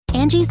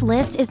Angie's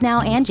List is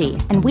now Angie,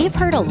 and we've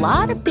heard a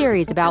lot of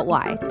theories about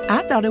why.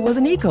 I thought it was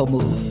an eco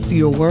move.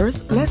 Fewer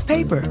words, less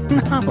paper.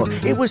 No,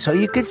 it was so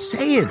you could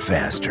say it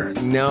faster.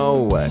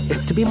 No,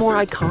 it's to be more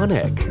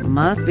iconic.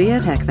 Must be a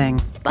tech thing.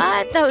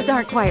 But those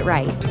aren't quite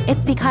right.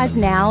 It's because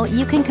now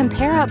you can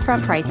compare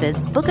upfront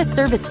prices, book a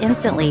service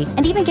instantly,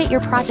 and even get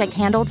your project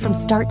handled from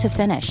start to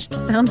finish.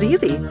 Sounds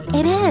easy.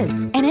 It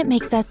is, and it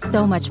makes us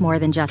so much more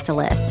than just a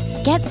list.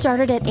 Get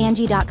started at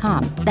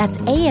Angie.com. That's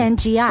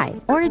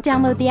ANGI, or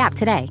download the app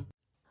today.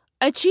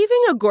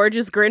 Achieving a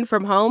gorgeous grin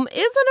from home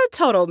isn't a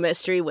total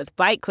mystery with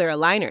Byte Clear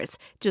aligners.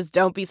 Just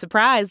don't be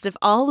surprised if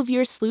all of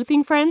your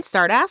sleuthing friends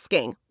start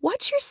asking,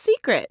 "What's your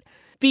secret?"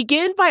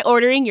 Begin by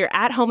ordering your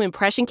at-home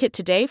impression kit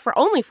today for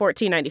only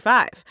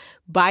 $14.95.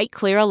 Byte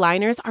Clear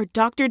aligners are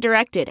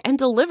doctor-directed and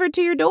delivered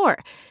to your door.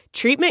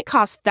 Treatment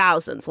costs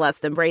thousands less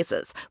than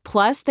braces.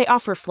 Plus, they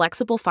offer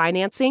flexible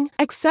financing,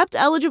 accept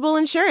eligible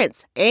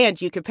insurance,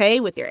 and you can pay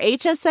with your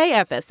HSA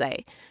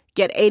FSA.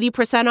 Get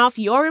 80% off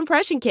your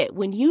impression kit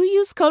when you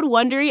use code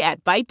WONDERY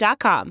at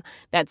Byte.com.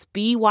 That's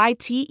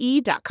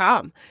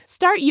BYTE.com.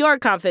 Start your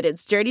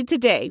confidence journey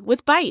today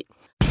with Byte.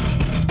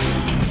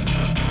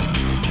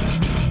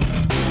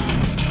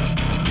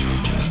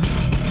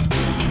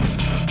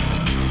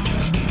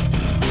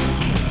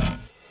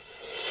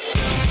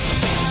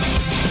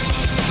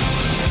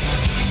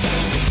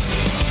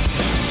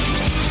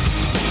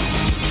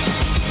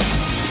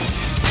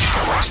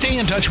 Stay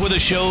in touch with the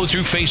show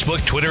through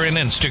Facebook, Twitter, and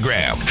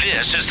Instagram.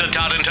 This is the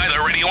Todd and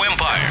Tyler Radio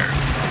Empire.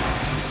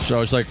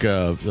 So it's like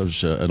there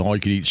was an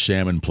all-you-can-eat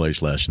salmon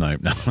place last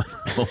night. No,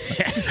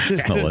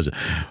 no, was it?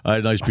 I had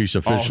a nice piece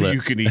of fish.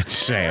 All-you-can-eat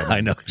salmon. I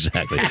know,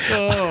 exactly.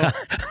 What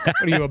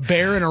are you, a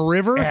bear in a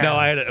river?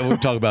 No, we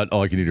talked about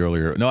all-you-can-eat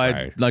earlier. No, I had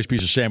a nice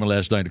piece of salmon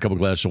last night, a couple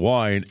glasses of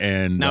wine.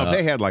 And now, if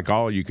they had like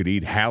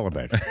all-you-could-eat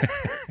halibut,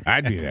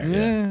 I'd do that.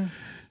 Yeah.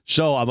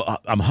 So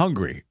I'm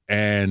hungry,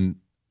 and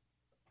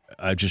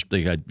I just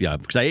think,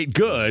 because I ate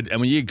good, and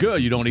when you eat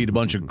good, you don't eat a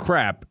bunch of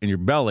crap in your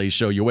belly,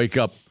 so you wake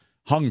up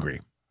hungry.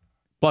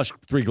 Plus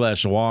 3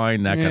 glasses of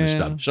wine, that kind of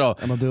stuff. So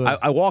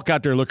I walk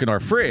out there, look in our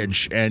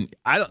fridge, and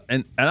I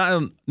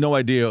don't no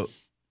idea.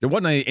 There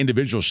wasn't any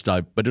individual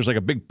stuff, but there's like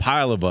a big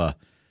pile of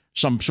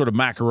some sort of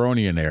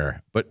macaroni in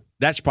there. But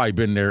that's probably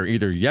been there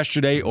either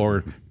yesterday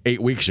or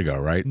 8 weeks ago,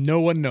 right?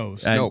 No one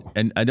knows.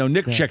 And I know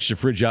Nick checks the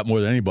fridge out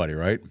more than anybody,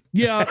 right?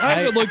 Yeah, I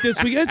haven't looked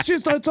this week.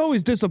 It's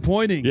always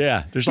disappointing.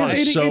 Yeah, there's a lot of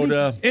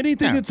soda.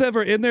 Anything that's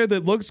ever in there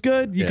that looks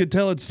good, you can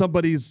tell it's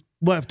somebody's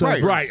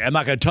leftovers. Right. I'm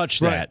not going to touch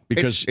that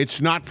because it's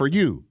not for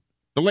you.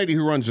 The lady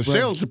who runs the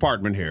sales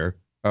department here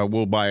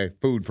will buy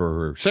food for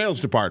her sales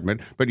department.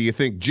 But do you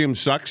think Jim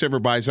Sucks ever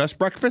buys us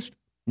breakfast?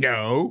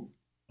 No.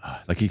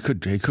 Like he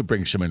could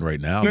bring some in right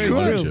now.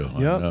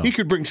 He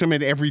could bring some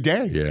in every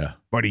day. Yeah.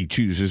 But he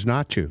chooses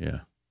not to.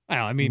 Yeah.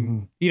 Well, I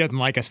mean, he doesn't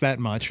like us that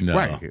much. No.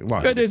 Right.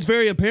 Well, it's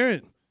very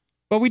apparent.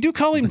 But we do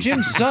call him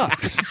Jim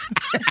Sucks.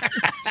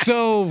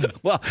 So,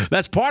 well,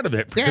 that's part of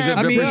it because it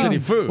never brings any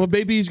food. Well,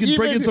 maybe he's going to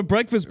bring in some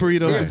breakfast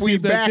burritos. If we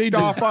backed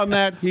off on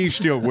that, he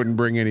still wouldn't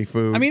bring any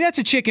food. I mean, that's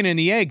a chicken and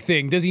the egg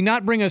thing. Does he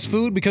not bring us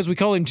food because we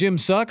call him Jim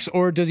Sucks,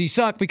 or does he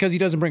suck because he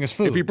doesn't bring us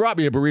food? If he brought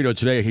me a burrito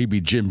today, he'd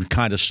be Jim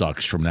Kinda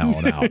Sucks from now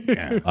on out.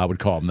 I would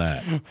call him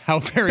that.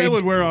 That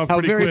would wear off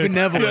pretty quick. How very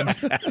benevolent.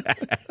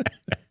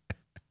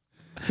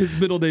 His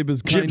middle name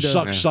is Kinda. Jim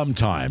Sucks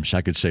sometimes.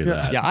 I could say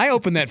that. Yeah, I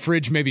open that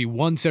fridge maybe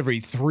once every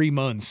 3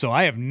 months, so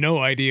I have no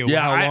idea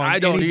how long I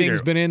don't anything's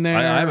either. been in there.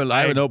 I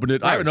haven't opened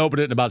it. I haven't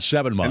opened it in about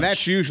 7 months. And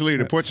that's usually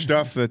to put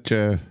stuff that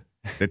the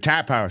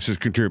Tap House has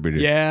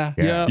contributed. Yeah.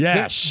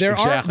 Yes. There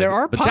exactly.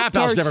 are the Tap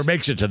House never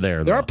makes it to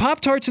there. There are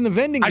Pop-Tarts in the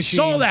vending machine.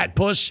 I saw that,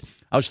 puss.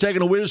 I was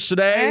taking a whiz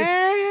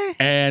today,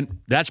 and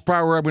that's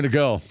probably where I'm going to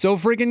go. So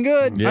freaking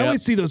good. I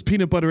always see those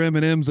peanut butter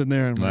M&Ms in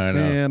there. I'm like,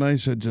 man, I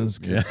should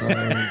just get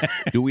those.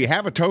 Do we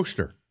have a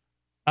toaster?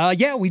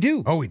 Yeah, we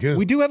do. Oh, we do.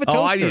 We do have a toaster.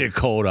 Oh, I need it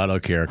cold. I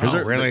don't care.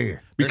 Really?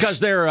 Because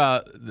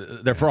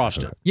they're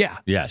frosted. Yeah.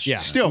 Yes. Yeah.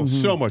 Still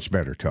so much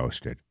better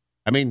toasted.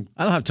 I mean,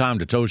 I don't have time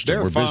to toast them.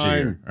 they're We're busy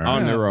fine here.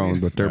 on their own,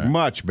 but they're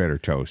much better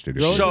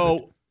toasted.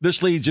 So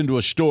this leads into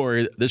a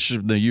story. This is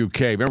in the UK.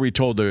 Remember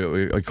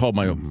we I called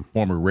my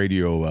former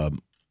radio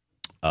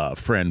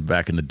friend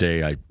back in the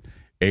day. I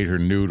ate her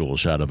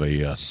noodles out of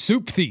a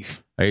soup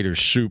thief. I ate her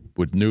soup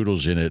with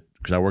noodles in it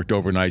because I worked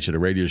overnights at a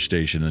radio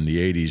station in the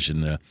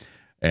 80s,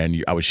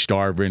 and I was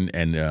starving,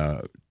 and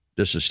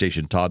this is a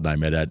station Todd and I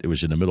met at. It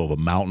was in the middle of a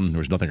mountain. There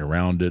was nothing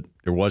around it.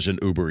 There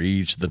wasn't Uber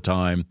Eats at the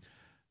time.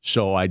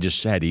 So I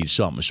just had to eat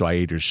something. So I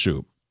ate her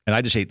soup. And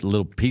I just ate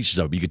little pieces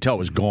of it. You could tell it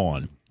was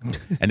gone.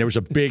 And there was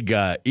a big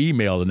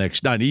email the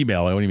next – not an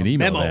email. I don't even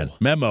email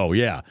that. Memo,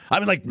 yeah. I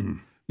mean, like,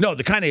 no,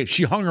 the kind of –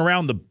 she hung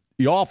around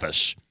the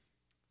office.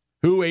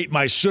 Who ate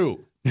my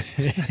soup?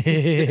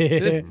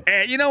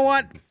 And you know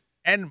what?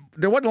 And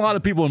there wasn't a lot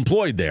of people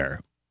employed there.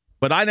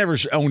 But I never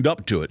owned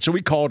up to it. So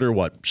we called her,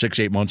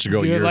 6-8 months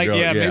ago, a year ago?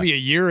 Yeah, maybe a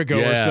year ago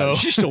or so.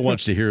 She still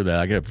wants to hear that.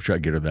 I got to try to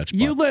get her that spot.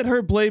 You let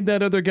her blame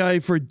that other guy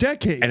for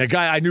decades. And a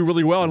guy I knew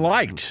really well and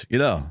liked,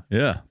 Yeah.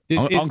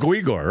 Uncle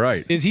Igor,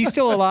 right. Is he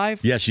still alive?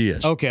 Yes, he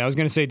is. Okay, I was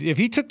going to say, if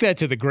he took that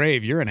to the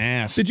grave, you're an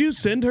ass. Did you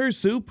send her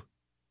soup?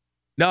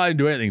 No, I didn't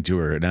do anything to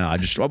her. No,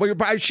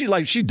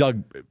 she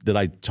dug that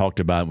I talked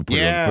about and put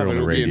her on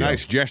the radio. It would be a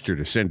nice gesture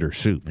to send her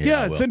soup.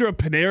 Yeah, send her a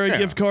Panera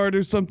gift card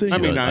or something. I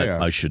mean,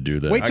 I should do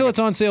that. Wait till it's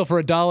on sale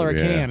for $1 a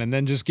can, and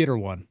then just get her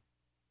one.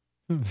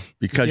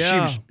 Because she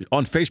was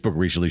on Facebook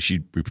recently.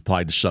 She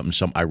replied to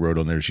something I wrote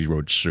on there. She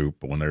wrote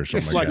soup on there.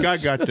 It's like I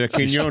got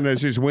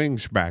Quinones'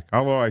 wings back,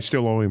 although I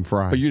still owe him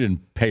fries. But you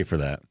didn't pay for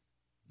that.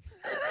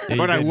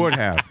 But I would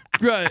have.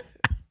 Right.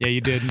 Yeah,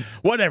 you didn't.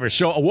 Whatever.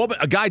 So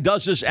a guy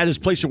does this at his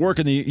place of work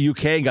in the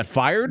UK and got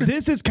fired?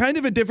 This is kind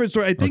of a different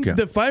story. I think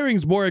the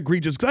firing's more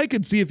egregious because I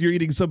could see if you're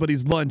eating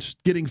somebody's lunch,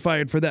 getting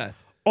fired for that.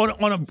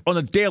 On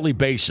a daily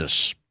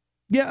basis.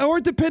 Yeah,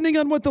 or depending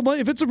on what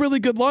if it's a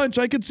really good lunch,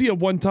 I could see a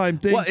one-time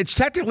thing. Well, it's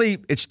technically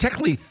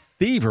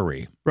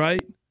thievery,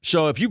 right?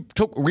 So if you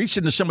reached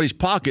into somebody's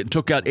pocket and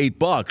took out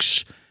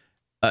 $8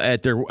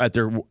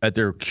 at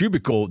their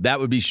cubicle, that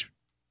would be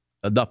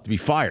enough to be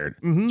fired.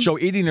 Mm-hmm. So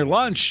eating their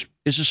lunch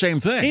is the same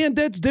thing. And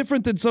that's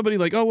different than somebody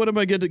like, what am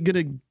I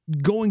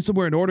going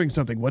somewhere and ordering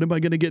something? What am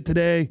I going to get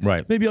today?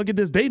 Right. Maybe I'll get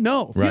this. They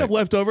know. If you have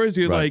leftovers,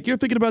 you're you're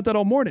thinking about that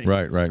all morning.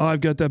 Right. Oh, I've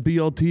got that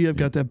BLT. I've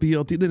got that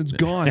BLT. Then it's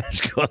gone.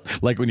 It's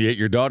like when you ate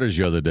your daughters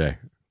the other day.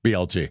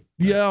 BLT.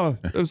 Yeah.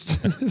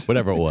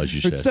 Whatever it was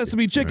you said.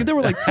 Sesame chicken. Right. There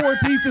were like 4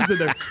 pieces in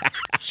there.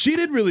 She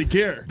didn't really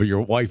care. But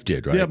your wife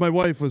did, right? Yeah, my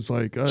wife was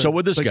like. So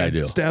what'd this guy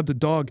do? Stabbed a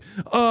dog.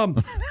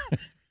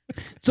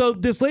 So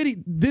this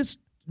lady, this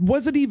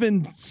wasn't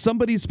even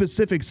somebody's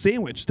specific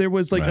sandwich. There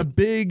was like a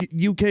big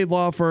UK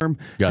law firm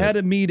had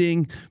a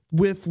meeting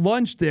with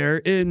lunch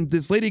there, and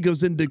this lady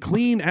goes in to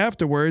clean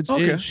afterwards,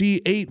 and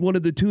she ate one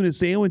of the tuna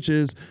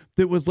sandwiches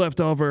that was left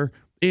over,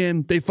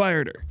 and they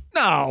fired her.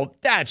 No,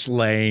 that's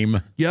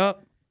lame.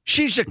 Yep.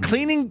 She's a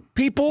cleaning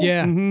people?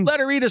 Yeah. Mm-hmm.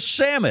 Let her eat a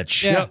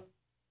sandwich. Yeah. Yep.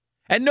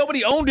 And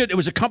nobody owned it. It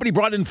was a company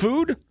brought in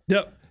food?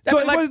 Yep. So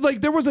it was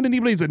like there wasn't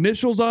anybody's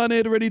initials on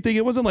it or anything.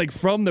 It wasn't like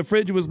from the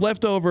fridge. It was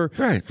left over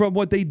from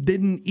what they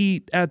didn't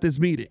eat at this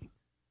meeting.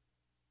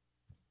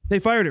 They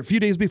fired her a few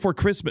days before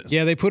Christmas.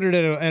 Yeah, they put it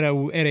at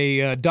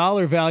a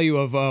dollar value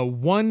of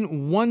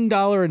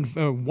 $1 and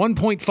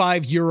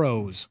 1.5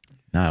 euros.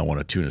 Now I want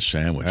a tuna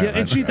sandwich. Yeah,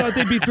 and she thought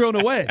they'd be thrown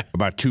away.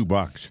 About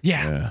 $2.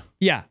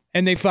 Yeah,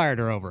 and they fired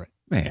her over it.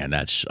 Man,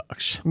 that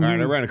sucks. All right,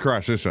 I ran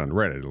across this on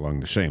Reddit along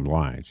the same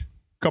lines.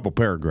 A couple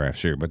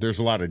paragraphs here, but there's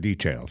a lot of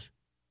details.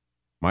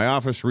 My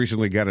office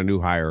recently got a new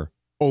hire,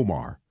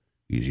 Omar.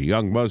 He's a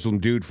young Muslim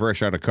dude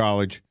fresh out of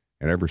college,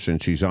 and ever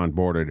since he's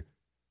onboarded,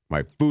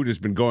 my food has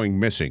been going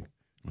missing.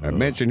 I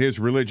mentioned his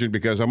religion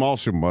because I'm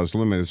also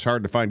Muslim, and it's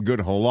hard to find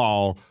good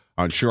halal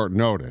on short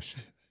notice.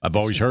 I've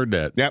always heard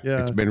that. Yep,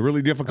 It's been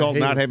really difficult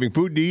not having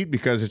food to eat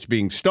because it's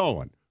being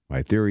stolen.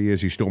 My theory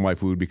is he stole my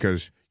food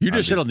because... You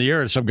just said on the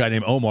air that some guy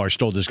named Omar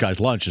stole this guy's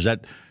lunch.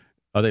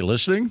 Are they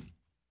listening?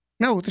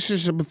 No, this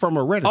is from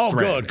a Reddit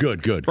thread. Oh,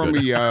 good. From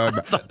the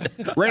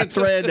Reddit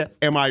thread,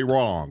 am I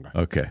wrong?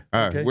 Okay.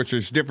 Which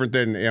is different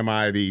than am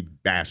I the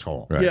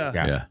asshole? Right.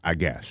 Yeah, I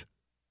guess.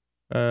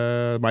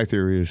 My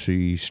theory is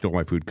he stole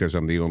my food because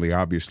I'm the only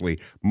obviously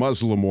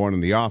Muslim one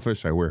in the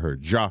office. I wear his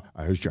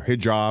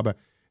hijab,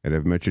 and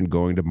I've mentioned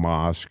going to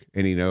mosque,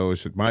 and he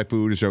knows that my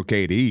food is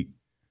okay to eat.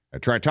 I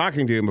tried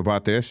talking to him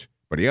about this,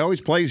 but he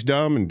always plays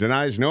dumb and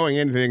denies knowing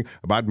anything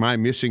about my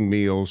missing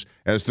meals.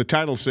 As the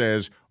title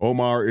says,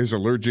 Omar is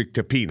allergic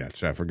to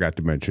peanuts. I forgot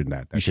to mention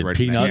that. That's you said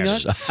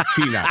peanuts?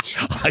 Peanuts.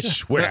 I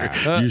swear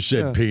you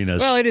said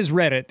penis. Well, it is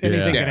Reddit.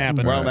 Anything can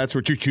happen. Well, that's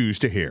what you choose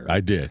to hear.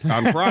 I did.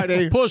 On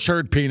Friday, Puss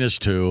heard penis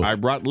too. I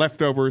brought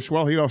leftovers.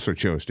 Well, he also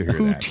chose to hear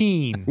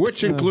Poutine. that.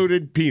 Which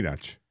included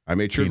peanuts. I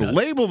made sure to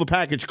label the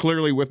package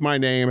clearly with my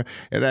name,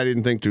 and I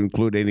didn't think to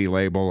include any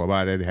label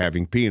about it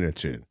having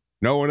peanuts in.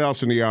 No one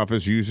else in the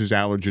office uses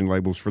allergen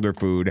labels for their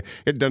food.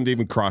 It doesn't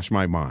even cross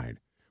my mind.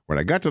 When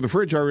I got to the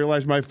fridge, I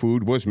realized my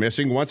food was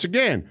missing once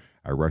again.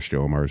 I rushed to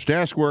Omar's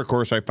desk, where, of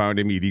course, I found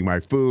him eating my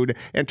food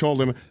and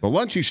told him the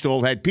lunch he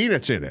stole had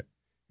peanuts in it.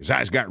 His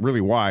eyes got really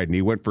wide, and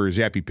he went for his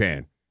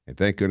EpiPen. And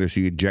thank goodness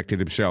he ejected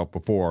himself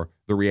before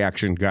the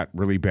reaction got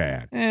really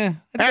bad. I think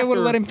I would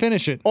have let him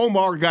finish it.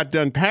 Omar got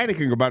done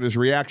panicking about his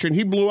reaction.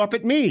 He blew up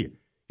at me.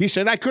 He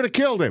said I could have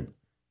killed him.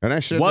 And I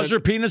said, was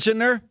there peanuts in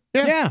there?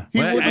 Yeah. He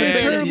wouldn't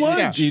have been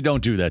lunch. You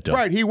don't do that, though.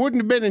 Right. He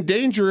wouldn't have been in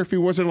danger if he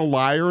wasn't a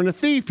liar and a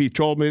thief. He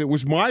told me it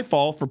was my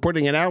fault for not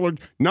putting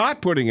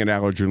an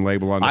allergen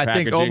label on the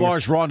packaging. I think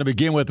Omar's wrong to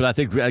begin with, but I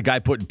think a guy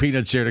putting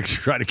peanuts there to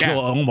try to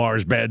kill Omar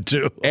is bad,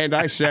 too. And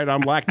I said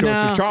I'm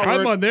lactose intolerant.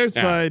 I'm on their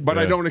side. But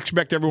I don't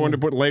expect everyone to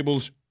put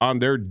labels on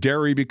their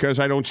dairy because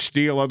I don't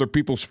steal other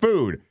people's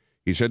food.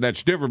 He said,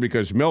 that's different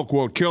because milk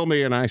won't kill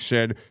me. And I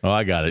said,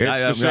 I got it.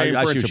 It's the same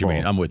I principle. see what you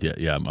mean. I'm with you.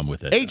 Yeah, I'm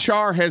with it.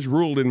 HR has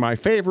ruled in my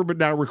favor, but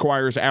now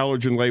requires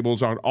allergen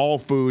labels on all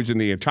foods in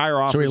the entire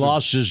office. So he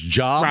lost his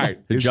job? Right.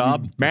 His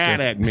job? Mad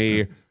at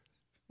me.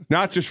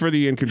 Not just for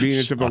the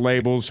inconvenience of the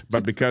labels,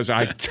 but because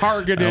I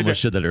targeted. I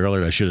almost said that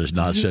earlier. I should have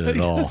not said it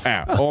at all.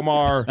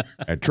 Omar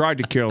and tried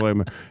to kill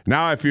him.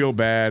 Now I feel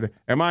bad.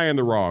 Am I in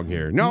the wrong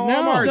here? No,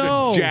 Omar's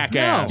a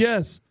jackass. No.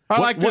 Yes. I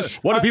like this.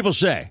 What do people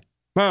say?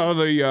 Well,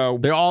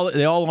 they're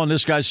all on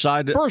this guy's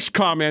side. First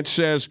comment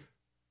says,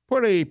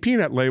 put a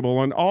peanut label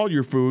on all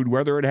your food,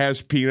 whether it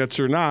has peanuts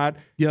or not.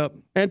 Yep.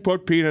 And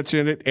put peanuts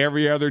in it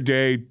every other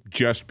day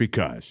just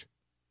because.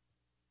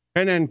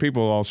 And then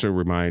people also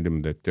remind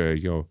him that,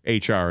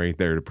 HR ain't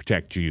there to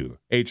protect you.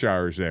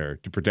 HR is there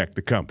to protect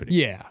the company.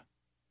 Yeah.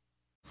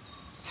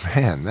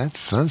 Man, that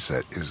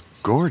sunset is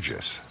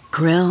gorgeous.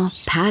 Grill,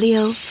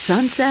 patio,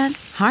 sunset.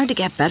 Hard to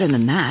get better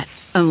than that.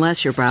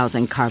 Unless you're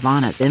browsing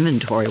Carvana's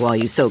inventory while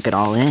you soak it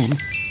all in.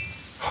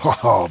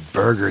 Oh,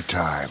 burger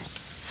time.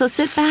 So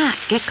sit back,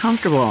 get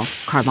comfortable.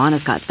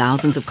 Carvana's got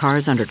thousands of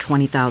cars under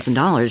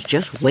 $20,000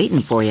 just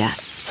waiting for you.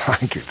 I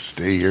could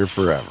stay here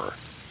forever.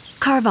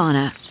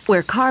 Carvana,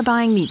 where car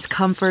buying meets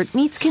comfort,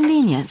 meets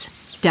convenience.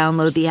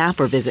 Download the app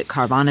or visit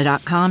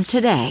Carvana.com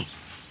today.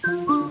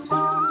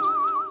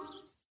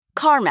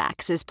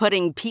 CarMax is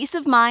putting peace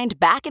of mind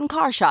back in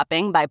car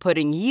shopping by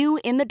putting you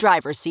in the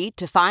driver's seat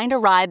to find a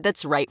ride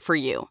that's right for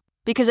you.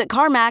 Because at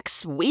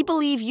CarMax, we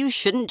believe you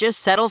shouldn't just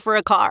settle for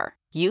a car.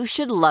 You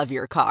should love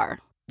your car.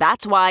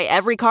 That's why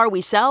every car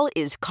we sell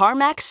is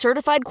CarMax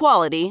certified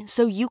quality,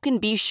 so you can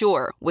be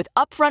sure with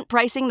upfront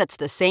pricing that's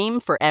the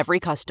same for every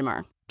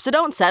customer. So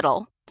don't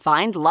settle.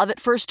 Find love at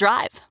first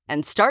drive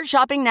and start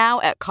shopping now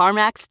at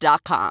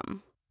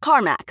CarMax.com.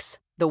 CarMax,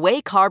 the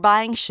way car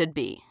buying should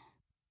be.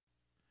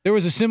 There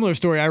was a similar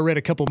story I read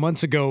a couple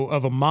months ago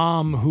of a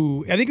mom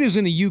who, I think it was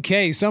in the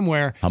UK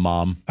somewhere. A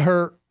mom.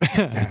 Her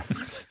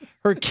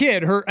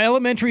kid, her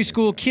elementary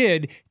school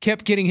kid,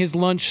 kept getting his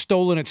lunch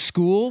stolen at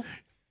school.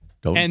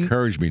 Don't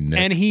encourage me, Nick.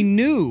 And he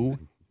knew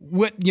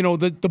what,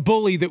 the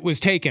bully that was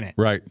taking it.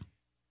 Right.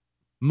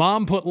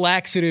 Mom put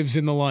laxatives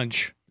in the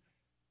lunch.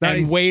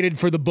 Nice. And waited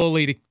for the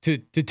bully to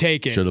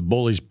take it. So the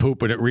bully's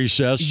pooping at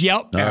recess?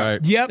 Yep. All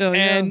right. Yep.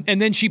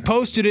 And then she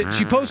posted it.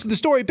 She posted the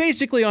story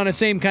basically on the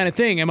same kind of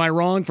thing. Am I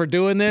wrong for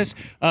doing this?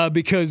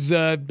 Because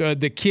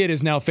the kid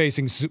is now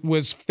facing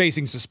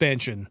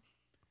suspension.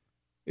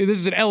 This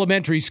is an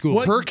elementary school.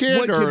 Her kid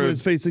what or kid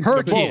was facing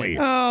her the bully?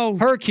 Oh,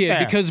 her kid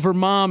because of her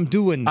mom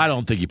doing that. I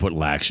don't think you put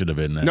laxative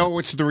in there. No,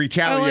 it's the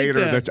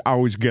retaliator that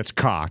always gets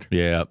caught.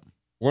 Yeah.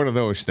 One of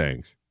those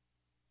things.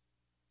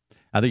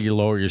 I think you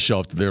lower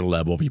yourself to their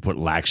level if you put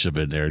laxative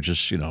in there.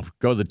 Just,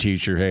 go to the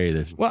teacher.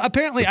 Hey,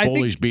 apparently the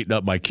bully's beating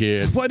up my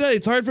kid. Why not?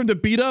 It's hard for him to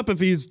beat up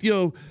if he's,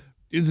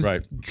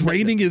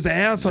 draining his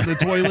ass on the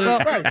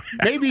toilet. Right.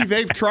 Maybe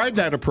they've tried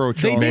that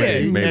approach They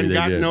already did. and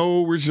got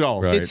no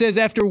result. Right. It says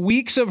after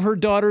weeks of her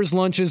daughter's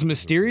lunches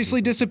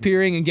mysteriously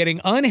disappearing and getting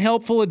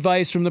unhelpful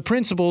advice from the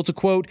principal to,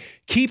 quote,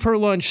 keep her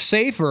lunch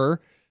safer,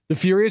 the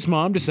furious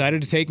mom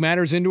decided to take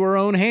matters into her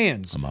own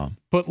hands. Mom.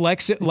 Put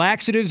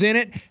laxatives in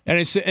it,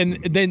 and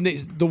then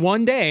the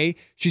one day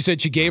she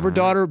said she gave her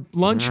daughter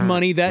lunch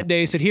money that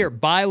day. Said, "Here,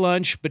 buy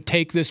lunch, but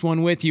take this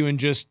one with you, and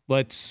just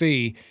let's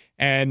see."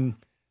 And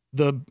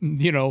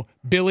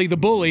Billy the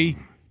bully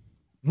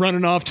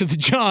running off to the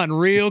John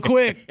real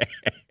quick.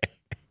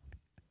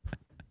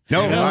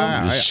 No,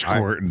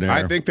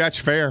 I think that's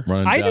fair.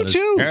 I do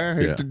too.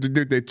 Yeah.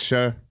 It's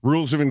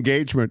rules of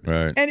engagement.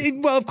 Right.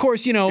 And of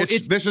course,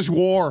 this is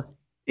war.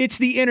 It's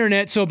the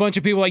internet, so a bunch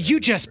of people are like, you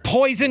just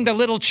poisoned a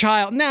little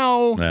child.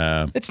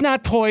 No, it's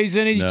not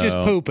poison. He's just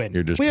pooping.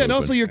 You're just Well, pooping. and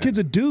also your kid's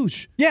a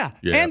douche. Yeah.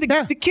 And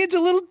the kid's a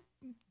little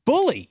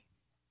bully.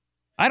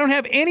 I don't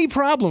have any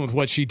problem with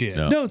what she did.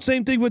 No,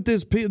 same thing with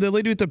the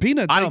lady with the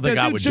peanuts. I don't think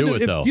I would do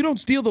it, though. If you don't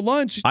steal the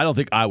lunch. I don't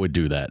think I would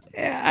do that.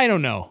 I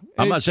don't know.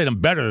 I'm not saying I'm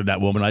better than that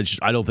woman.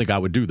 I don't think I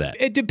would do that.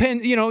 It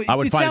depends. I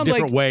would find a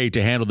different way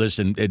to handle this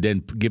and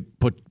then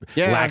put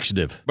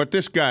laxative. But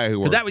this guy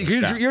who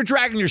you're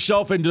dragging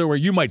yourself into where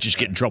you might just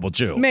get in trouble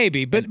too.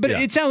 Maybe, but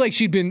it sounds like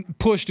she'd been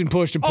pushed and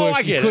pushed and pushed. Oh,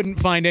 I get and couldn't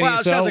find any. Well,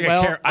 it sounds like a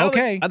Karen.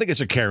 Okay. I think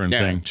it's a Karen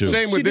thing too.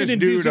 Same with this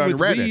dude on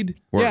Reddit.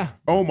 Yeah.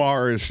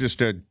 Omar is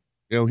just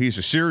he's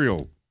a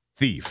serial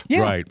thief.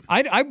 Yeah. Right.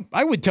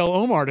 I would tell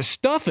Omar to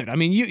stuff it. I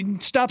mean, you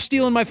stop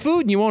stealing my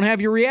food and you won't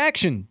have your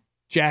reaction,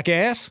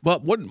 jackass. Well,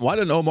 why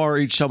didn't Omar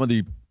eat some of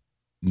the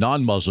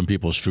non-Muslim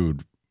people's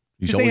food?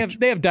 Because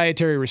they have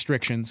dietary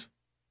restrictions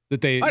that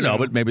they. I know,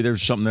 but maybe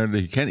there's something there that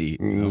he can eat.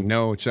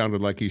 No, it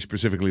sounded like he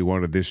specifically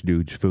wanted this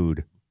dude's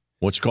food.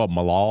 What's it called?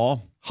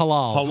 Halal?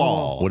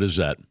 Halal. What is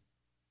that?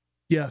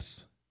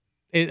 Yes.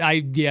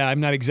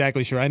 I'm not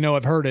exactly sure. I know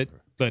I've heard it,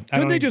 but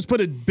Couldn't they just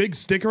put a big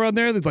sticker on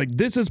there that's like,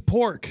 this is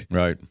pork?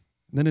 Right.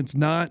 Then it's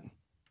not.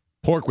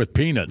 Pork with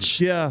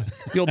peanuts. Yeah.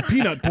 The old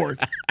peanut pork.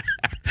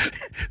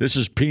 This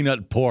is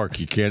peanut pork.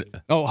 You can't.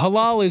 Oh,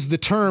 halal is the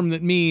term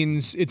that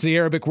means, it's the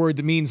Arabic word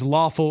that means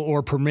lawful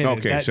or permitted.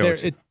 Okay, so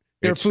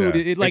their food,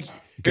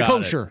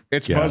 kosher.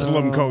 It's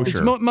Muslim kosher.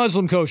 It's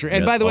Muslim kosher.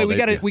 And by the way,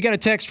 we got a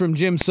text from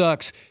Jim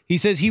Sucks. He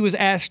says he was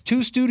asked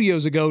 2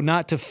 studios ago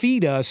not to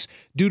feed us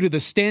due to the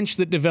stench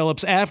that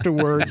develops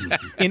afterwards.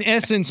 In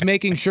essence,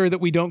 making sure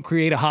that we don't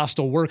create a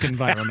hostile work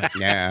environment.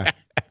 Yeah.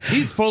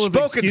 He's full of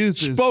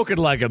excuses. Spoken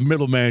like a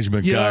middle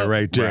management guy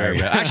right there.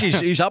 Right. Actually,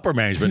 he's upper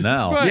management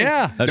now. Right.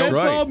 Yeah. That's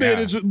right. all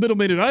middle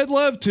management. I'd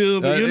love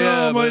to, but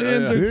my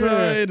hands are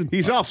tied.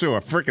 He's also a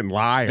freaking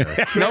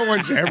liar. No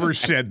one's ever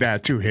said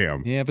that to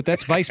him. Yeah, but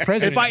that's vice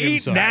president. If I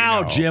eat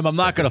now, Jim, I'm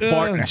not going to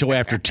fart until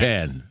after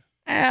 10.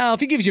 Well, if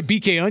he gives you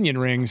BK onion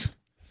rings.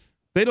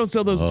 They don't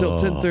sell those until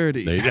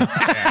 10:30.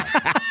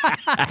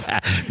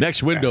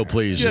 Next window,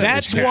 please. Yeah.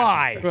 That's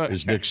why.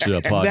 Is Nick's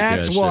podcast.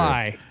 That's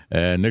why.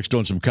 And Nick's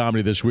doing some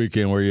comedy this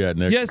weekend. Where are you at,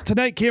 Nick? Yes,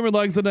 tonight Cameron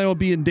Logs and I will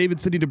be in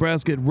David City,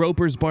 Nebraska at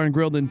Roper's Bar and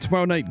Grill. Then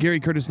tomorrow night, Gary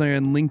Curtis and I are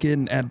in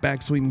Lincoln at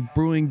Backswing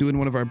Brewing doing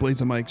one of our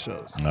Blaze and Mike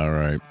shows. All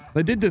right.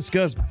 I did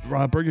discuss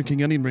Burger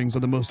King onion rings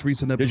on the most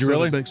recent episode. Did you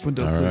really? Of Next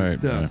Window. All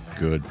right. Yeah.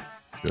 Good.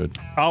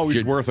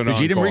 Always worth it. Did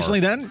you eat them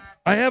recently then?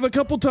 I have a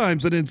couple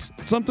times, and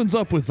something's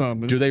up with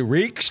them. Do they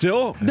reek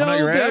still? No,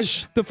 your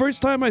ass? The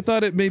first time I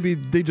thought maybe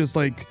they just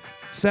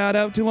sat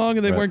out too long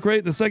and they weren't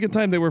great. The second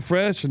time they were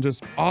fresh and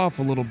just off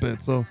a little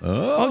bit. So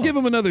I'll give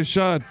them another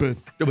shot. But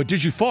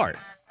did you fart?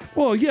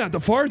 Well, yeah, the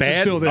farts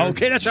are still there.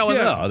 Okay, that's how I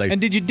know.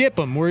 And did you dip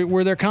them?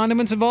 Were there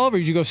condiments involved, or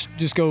did you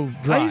just go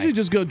dry? I usually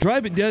just go dry,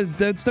 but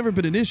that's never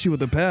been an issue in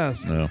the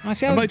past. No.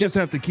 I might just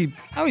have to keep.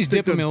 I always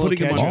dip them in a little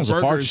ketchup. As long as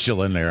the fart's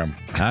still in there, I'm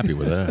happy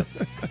with that.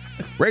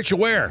 Rachel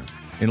Ware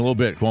in a little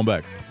bit. Come on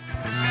back.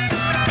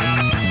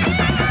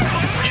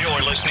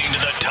 You're listening to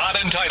the Todd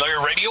and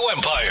Tyler Radio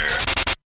Empire.